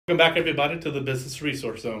Welcome back, everybody, to the Business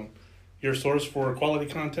Resource Zone, your source for quality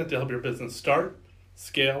content to help your business start,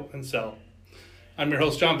 scale, and sell. I'm your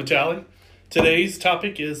host, John Vitale. Today's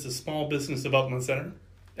topic is the Small Business Development Center,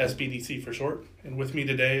 SBDC for short. And with me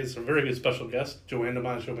today is a very good special guest, Joanne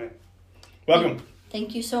DiMaggio. Welcome.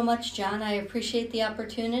 Thank you so much, John. I appreciate the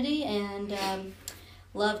opportunity and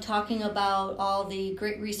love talking about all the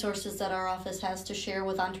great resources that our office has to share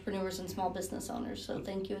with entrepreneurs and small business owners. So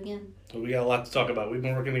thank you again. Well, we got a lot to talk about. We've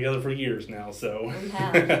been working together for years now. So we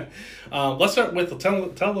have. Let's start with tell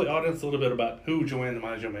the audience a little bit about who Joanne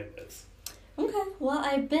DiMaggio is. Okay. Well,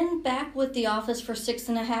 I've been back with the office for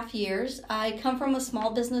 6.5 years. I come from a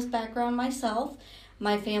small business background myself.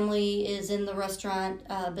 My family is in the restaurant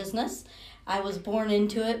business. I was born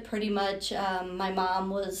into it pretty much. My mom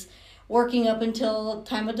was working up until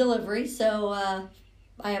time of delivery. So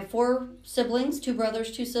I have 4 siblings, 2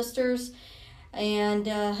 brothers, 2 sisters, and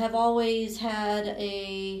have always had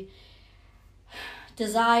a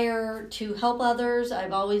desire to help others.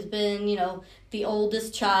 I've always been, the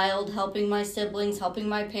oldest child, helping my siblings, helping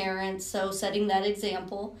my parents, so setting that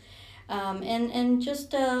example. And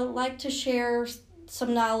just like to share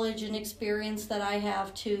some knowledge and experience that I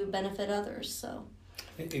have to benefit others. So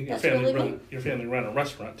Your family run a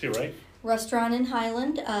restaurant too, right? Restaurant in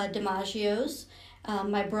Highland, DiMaggio's.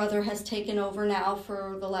 My brother has taken over now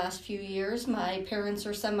for the last few years. My parents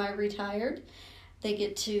are semi-retired. They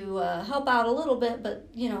get to help out a little bit, but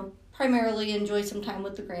primarily enjoy some time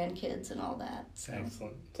with the grandkids and all that. So.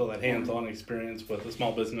 Excellent. So that hands-on experience with a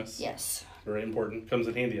small business, yes, very important. Comes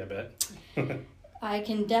in handy, I bet. I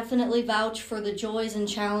can definitely vouch for the joys and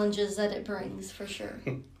challenges that it brings, for sure.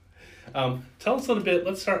 Tell us a little bit.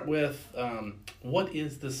 Let's start with what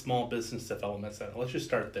is the Small Business Development Center? Let's just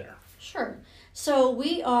start there. Sure. So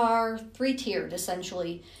we are 3-tiered,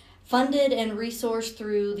 essentially. Funded and resourced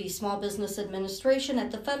through the Small Business Administration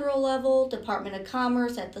at the federal level, Department of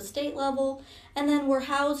Commerce at the state level, and then we're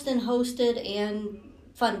housed and hosted and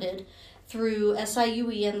funded through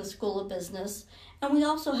SIUE and the School of Business. And we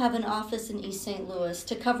also have an office in East St. Louis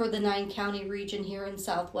to cover the 9-county region here in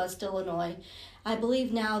Southwest Illinois. I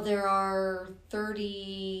believe now there are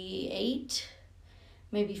 38,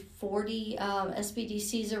 maybe 40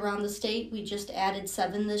 SBDCs around the state. We just added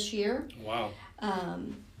 7 this year. Wow.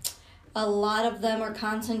 A lot of them are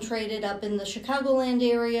concentrated up in the Chicagoland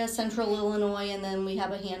area, central Illinois, and then we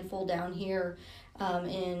have a handful down here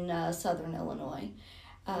in southern Illinois.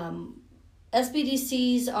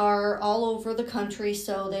 SBDCs are all over the country,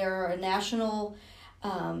 so they're a national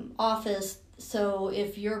office. So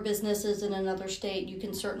if your business is in another state, you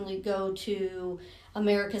can certainly go to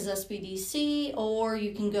America's SBDC, or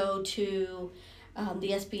you can go to the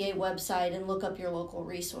SBA website and look up your local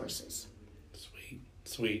resources.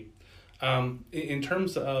 Sweet. In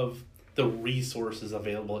terms of the resources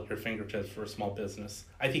available at your fingertips for a small business,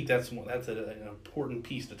 I think that's an important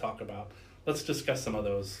piece to talk about. Let's discuss some of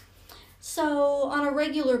those. So on a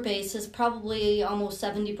regular basis, probably almost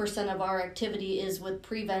 70% of our activity is with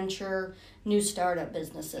pre-venture new startup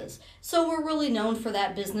businesses. So we're really known for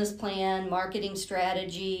that business plan, marketing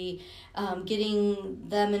strategy, getting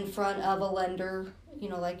them in front of a lender,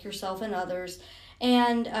 like yourself and others,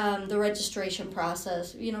 and the registration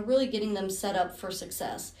process, really getting them set up for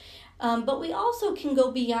success. But we also can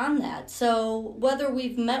go beyond that. So whether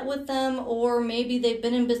we've met with them or maybe they've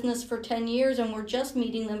been in business for 10 years and we're just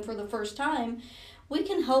meeting them for the first time, we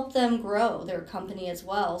can help them grow their company as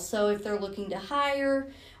well. So if they're looking to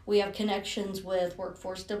hire, we have connections with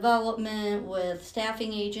workforce development, with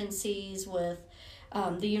staffing agencies, with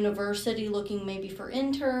the university looking maybe for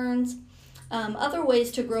interns. Other ways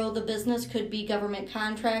to grow the business could be government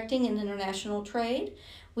contracting and international trade.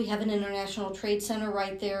 We have an international trade center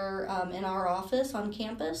right there in our office on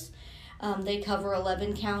campus. They cover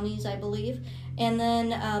 11 counties, I believe. And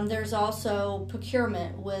then there's also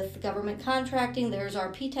procurement with government contracting. There's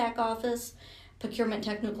our PTAC office, Procurement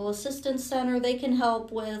Technical Assistance Center. They can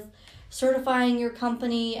help with certifying your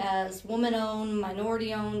company as woman-owned,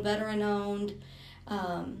 minority-owned, veteran-owned,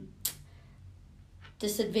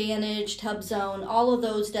 disadvantaged, HUB zone, all of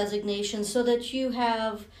those designations so that you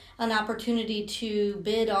have an opportunity to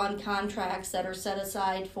bid on contracts that are set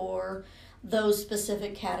aside for those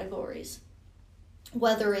specific categories.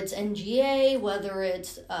 Whether it's NGA, whether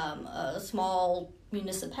it's a small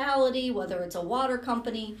municipality, whether it's a water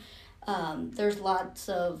company, there's lots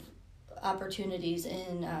of opportunities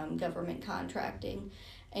in government contracting.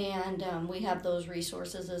 And we have those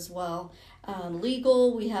resources as well.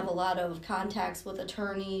 Legal, we have a lot of contacts with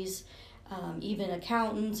attorneys, even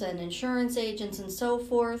accountants and insurance agents and so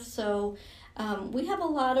forth. So we have a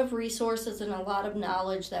lot of resources and a lot of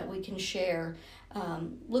knowledge that we can share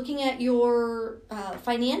looking at your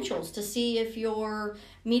financials to see if you're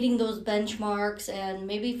meeting those benchmarks and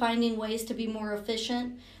maybe finding ways to be more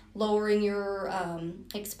efficient, lowering your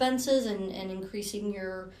expenses and increasing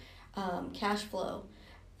your cash flow.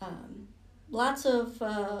 Lots of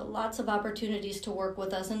opportunities to work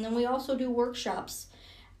with us, and then we also do workshops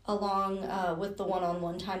along with the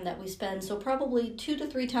one-on-one time that we spend. So probably 2 to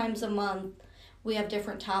 3 times a month we have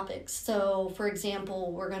different topics. So for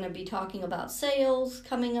example, we're going to be talking about sales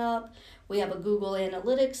coming up. We have a Google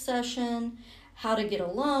Analytics session, how to get a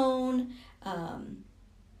loan,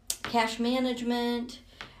 cash management.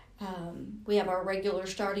 We have our regular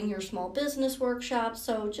Starting Your Small Business workshop.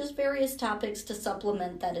 So just various topics to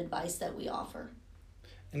supplement that advice that we offer.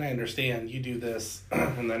 And I understand you do this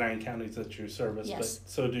in the 9 counties that you service, Yes. But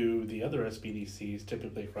so do the other SBDCs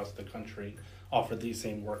typically across the country offer these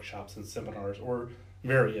same workshops and seminars, or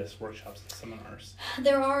various workshops and seminars.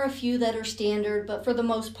 There are a few that are standard, but for the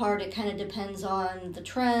most part it kind of depends on the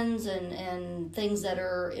trends and things that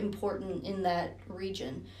are important in that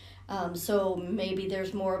region. So maybe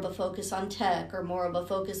there's more of a focus on tech or more of a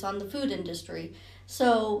focus on the food industry.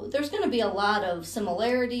 So there's going to be a lot of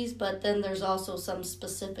similarities, but then there's also some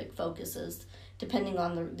specific focuses depending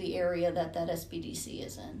on the area that SBDC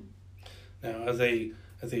is in. Now,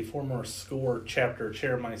 as a former SCORE chapter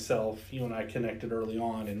chair myself, you and I connected early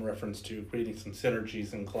on in reference to creating some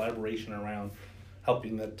synergies and collaboration around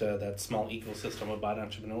helping that small ecosystem about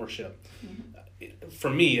entrepreneurship. Mm-hmm. For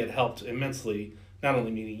me, it helped immensely. Not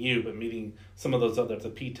only meeting you, but meeting some of those others,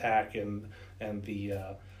 the PTAC and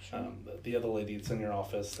the other lady that's in your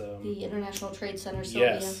office. The International Trade Center,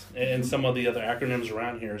 Sylvia. Yes, and some of the other acronyms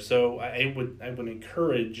around here. So I would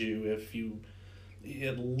encourage you, if you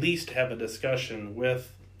at least have a discussion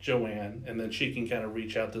with Joanne, and then she can kind of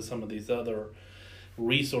reach out to some of these other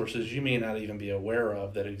resources you may not even be aware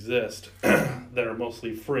of that exist that are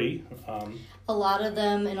mostly free. A lot of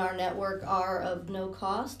them in our network are of no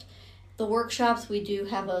cost. The workshops, we do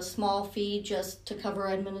have a small fee just to cover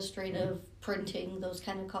administrative, printing, those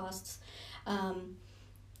kind of costs.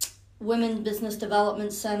 Women Business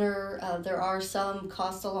Development Center, there are some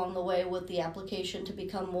costs along the way with the application to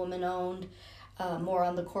become woman-owned, more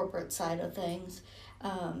on the corporate side of things.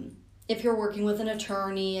 If you're working with an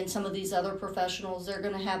attorney and some of these other professionals, they're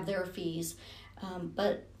going to have their fees.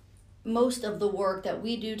 But most of the work that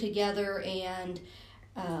we do together and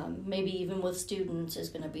maybe even with students is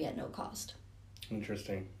going to be at no cost.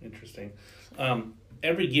 Interesting.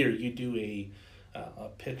 Every year you do a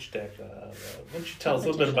pitch deck. Why don't you tell us a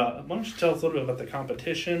little bit about the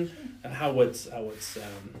competition and how it's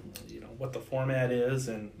what the format is,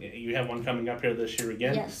 and you have one coming up here this year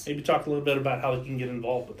again. Yes. Maybe talk a little bit about how you can get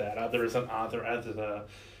involved with that, either as a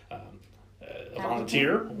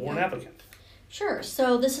volunteer or an applicant. Sure.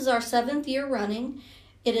 So this is our 7th year running.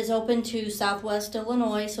 It is open to Southwest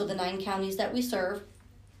Illinois, so the 9 counties that we serve.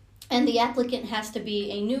 And the applicant has to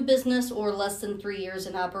be a new business or less than 3 years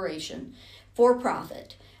in operation, for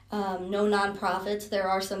profit. No nonprofits. There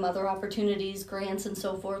are some other opportunities, grants and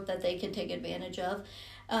so forth that they can take advantage of.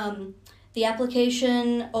 The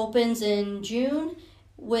application opens in June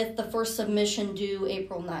with the first submission due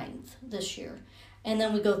April 9th this year. And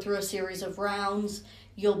then we go through a series of rounds.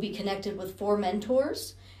 You'll be connected with 4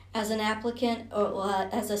 mentors. As an applicant, or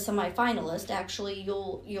as a semifinalist, actually,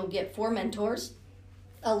 you'll get 4 mentors,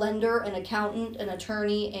 a lender, an accountant, an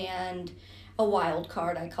attorney, and a wild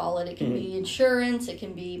card, I call it. It can be insurance, it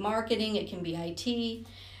can be marketing, it can be IT,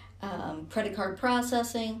 credit card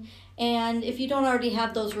processing. And if you don't already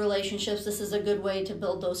have those relationships, this is a good way to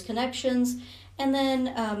build those connections. And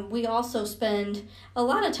then we also spend a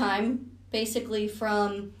lot of time, basically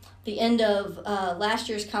from the end of last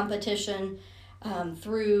year's competition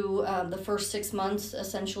through the first 6 months,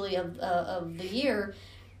 essentially, of the year,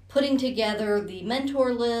 putting together the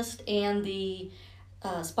mentor list and the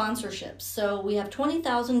sponsorships. So we have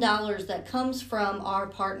 $20,000 that comes from our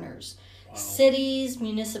partners. Wow. Cities,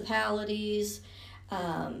 municipalities,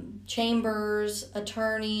 chambers,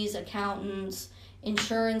 attorneys, accountants,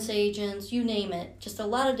 insurance agents, you name it. Just a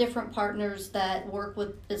lot of different partners that work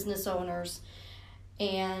with business owners.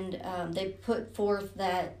 And they put forth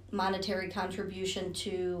that monetary contribution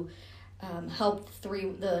to help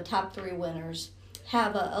the top 3 winners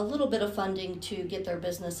have a little bit of funding to get their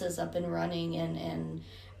businesses up and running and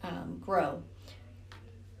grow.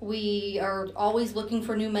 We are always looking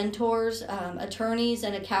for new mentors. Attorneys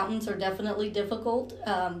and accountants are definitely difficult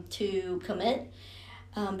to commit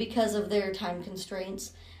because of their time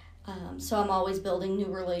constraints. So I'm always building new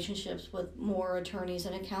relationships with more attorneys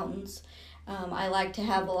and accountants. I like to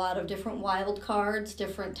have a lot of different wild cards,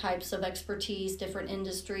 different types of expertise, different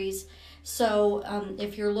industries. So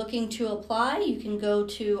if you're looking to apply, you can go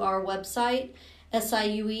to our website,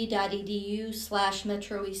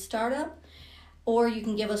 siue.edu/Metro East Startup, or you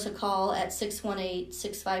can give us a call at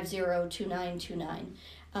 618-650-2929.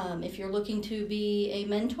 If you're looking to be a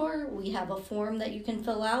mentor, we have a form that you can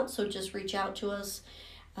fill out, so just reach out to us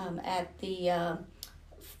at the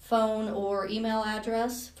phone or email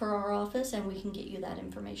address for our office, and we can get you that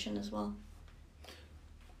information as well.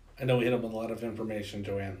 I know we hit up with a lot of information,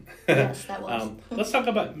 Joanne. Yes, that was. Let's talk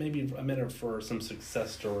about maybe a minute for some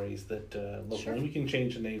success stories that locally. Sure. We can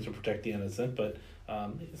change the names to protect the innocent, but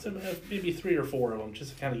maybe 3 or 4 of them,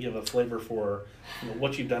 just to kind of give a flavor for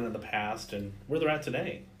what you've done in the past and where they're at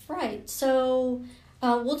today. Right. So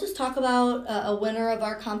we'll just talk about a winner of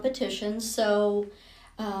our competition. So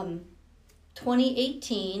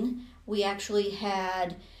 2018, we actually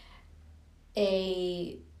had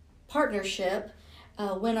a partnership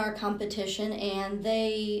win our competition, and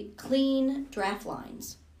they clean draft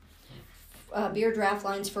lines, beer draft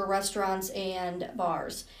lines for restaurants and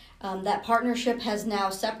bars. That partnership has now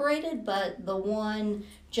separated, but the one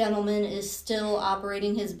gentleman is still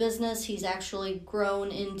operating his business. He's actually grown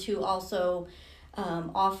into also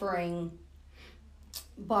offering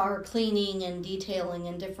bar cleaning and detailing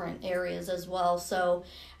in different areas as well. So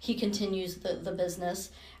he continues the business.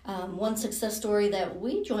 One success story that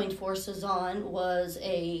we joined forces on was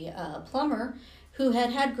a plumber who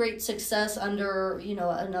had great success under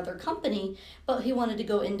another company, but he wanted to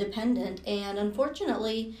go independent. And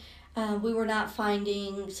unfortunately, we were not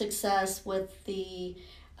finding success with the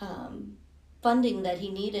funding that he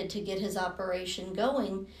needed to get his operation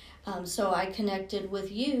going. So I connected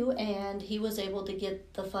with you, and he was able to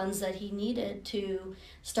get the funds that he needed to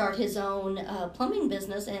start his own plumbing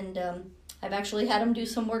business. And I've actually had him do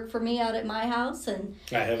some work for me out at my house, and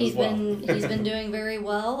he's been doing very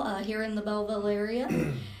well here in the Belleville area.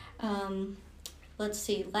 Let's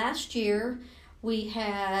see. Last year we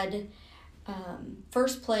had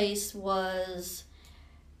first place was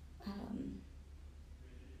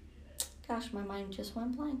my mind just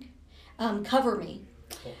went blank. Cover Me.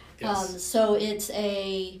 Oh, yes. So it's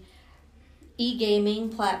a e-gaming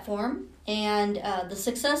platform, and the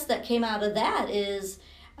success that came out of that is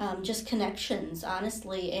just connections,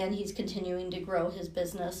 honestly, and he's continuing to grow his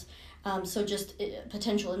business. So just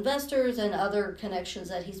potential investors and other connections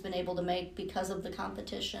that he's been able to make because of the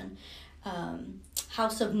competition.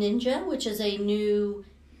 House of Ninja, which is a new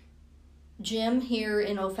gym here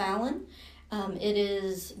in O'Fallon. It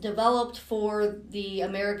is developed for the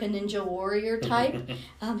American Ninja Warrior type.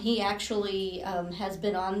 He actually has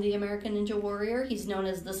been on the American Ninja Warrior. He's known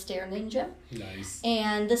as the Stair Ninja. Nice.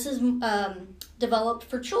 And this is developed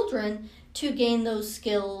for children to gain those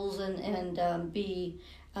skills and be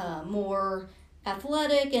more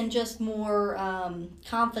athletic and just more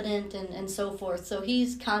confident and so forth. So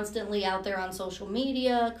he's constantly out there on social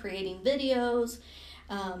media creating videos.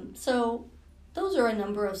 So those are a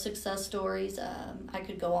number of success stories. I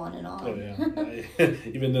could go on and on. Oh yeah,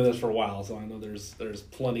 you've been doing this for a while, so I know there's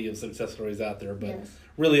plenty of success stories out there. But Yes.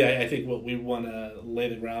 really, I think what we want to lay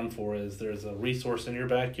the ground for is there's a resource in your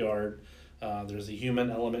backyard. There's a human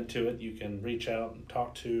element to it. You can reach out and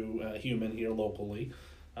talk to a human here locally,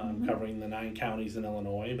 covering the 9 counties in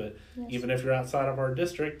Illinois. But Yes. even if you're outside of our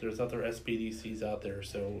district, there's other SBDCs out there.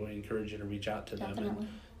 So we encourage you to reach out to Definitely. them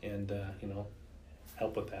and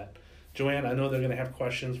help with that. Joanne, I know they're going to have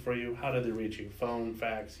questions for you. How do they reach you? Phone,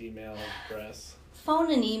 fax, email, address?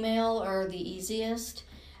 Phone and email are the easiest.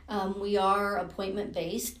 We are appointment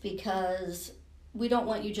based because we don't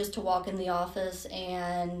want you just to walk in the office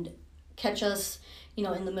and catch us,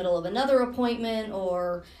 in the middle of another appointment,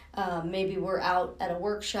 or maybe we're out at a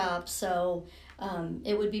workshop. So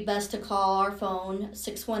it would be best to call our phone,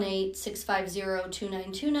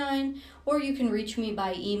 618-650-2929, or you can reach me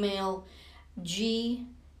by email,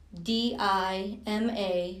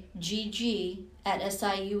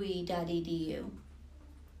 dimagg@siue.edu.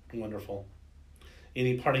 Wonderful.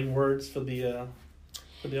 Any parting words for the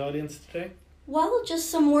audience today? Well, just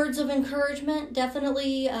some words of encouragement.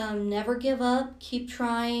 Definitely never give up. Keep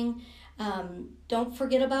trying. Don't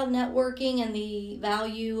forget about networking and the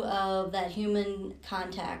value of that human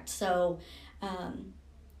contact. So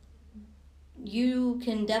you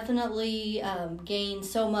can definitely gain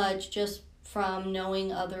so much just from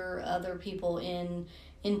knowing other people in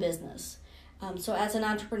business. So as an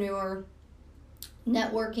entrepreneur,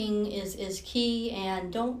 networking is key,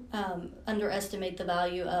 and don't underestimate the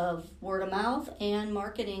value of word of mouth and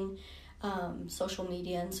marketing, social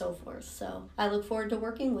media and so forth. So I look forward to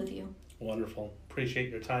working with you. Wonderful.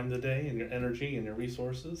 Appreciate your time today and your energy and your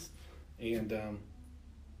resources. And I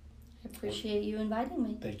appreciate you inviting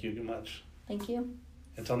me. thank you much. Thank you.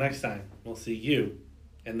 Until next time, we'll see you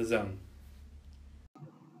in the zone.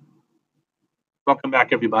 Welcome back,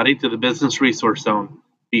 everybody, to the Business Resource Zone.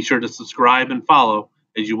 Be sure to subscribe and follow,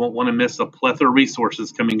 as you won't want to miss a plethora of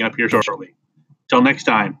resources coming up here shortly. Till next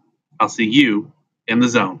time, I'll see you in the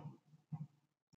zone.